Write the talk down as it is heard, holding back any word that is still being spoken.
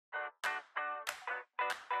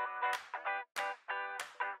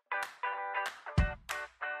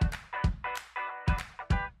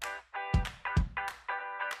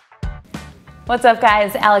What's up,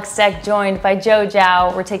 guys? Alex Deck joined by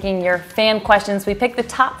Gyau. We're taking your fan questions. We picked the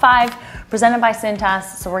top 5 presented by Cintas,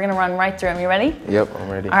 so we're gonna run right through them. You ready? Yep, I'm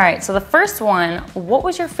ready. All right, so the first one, what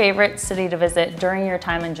was your favorite city to visit during your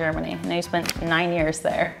time in Germany? I know you spent 9 years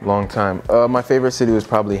there. Long time. My favorite city was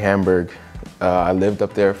probably Hamburg. I lived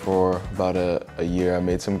up there for about a year. I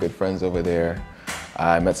made some good friends over there.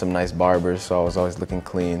 I met some nice barbers, so I was always looking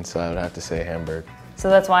clean, so I would have to say Hamburg.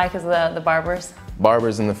 So that's why, because of the barbers?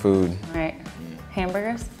 Barbers and the food. All right.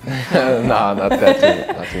 Hamburgers? No, not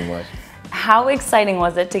too much. How exciting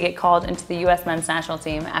was it to get called into the U.S. men's national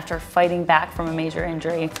team after fighting back from a major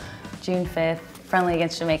injury? June 5th, friendly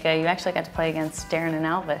against Jamaica, you actually got to play against Darren and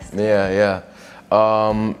Elvis. Yeah.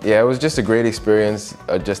 It was just a great experience,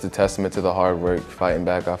 just a testament to the hard work, fighting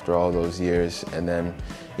back after all those years, and then,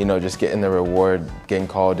 you know, just getting the reward, getting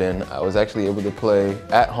called in. I was actually able to play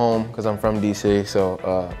at home because I'm from DC,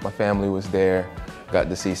 so my family was there, got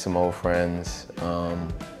to see some old friends.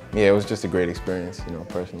 It was just a great experience, you know,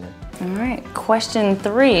 personally. All right, question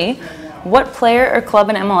 3. What player or club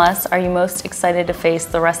in MLS are you most excited to face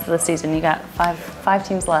the rest of the season? You got five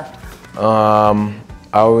teams left.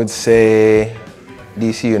 I would say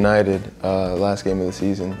DC United, last game of the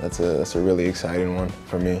season. That's a really exciting one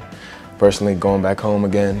for me. Personally, going back home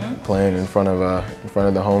again, playing in front of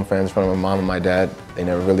the home fans, in front of my mom and my dad. They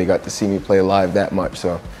never really got to see me play live that much,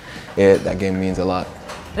 so that game means a lot.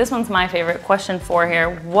 This one's my favorite. Question 4 here.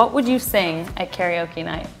 What would you sing at karaoke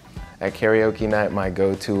night? At karaoke night, my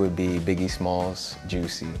go-to would be Biggie Smalls'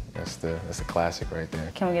 "Juicy." That's the classic right there.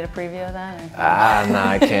 Can we get a preview of that? No,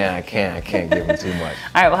 I can't give them too much.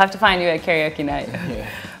 All right, we'll have to find you at karaoke night. Yeah.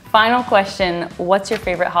 Final question, what's your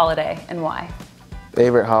favorite holiday and why?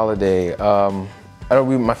 Favorite holiday?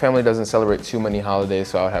 My family doesn't celebrate too many holidays,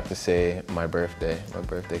 so I would have to say my birthday. My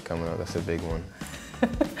birthday coming up, that's a big one. All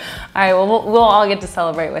right, well, we'll all get to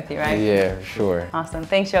celebrate with you, right? Yeah, sure. Awesome.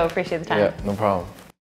 Thanks, Joe. Appreciate the time. Yeah, no problem.